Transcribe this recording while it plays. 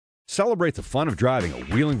Celebrate the fun of driving a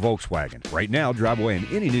Wheeling Volkswagen. Right now, drive away in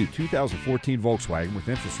any new 2014 Volkswagen with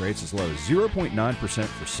interest rates as low as 0.9%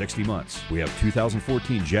 for 60 months. We have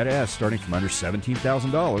 2014 Jetta S starting from under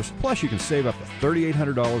 $17,000, plus you can save up to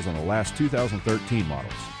 $3,800 on the last 2013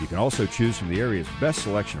 models. You can also choose from the area's best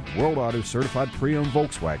selection of World Auto certified pre-owned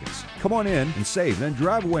Volkswagens. Come on in and save, then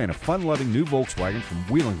drive away in a fun-loving new Volkswagen from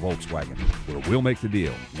Wheeling Volkswagen, where we'll make the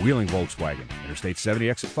deal. Wheeling Volkswagen, Interstate 70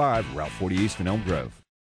 Exit 5, Route 40 East in Elm Grove.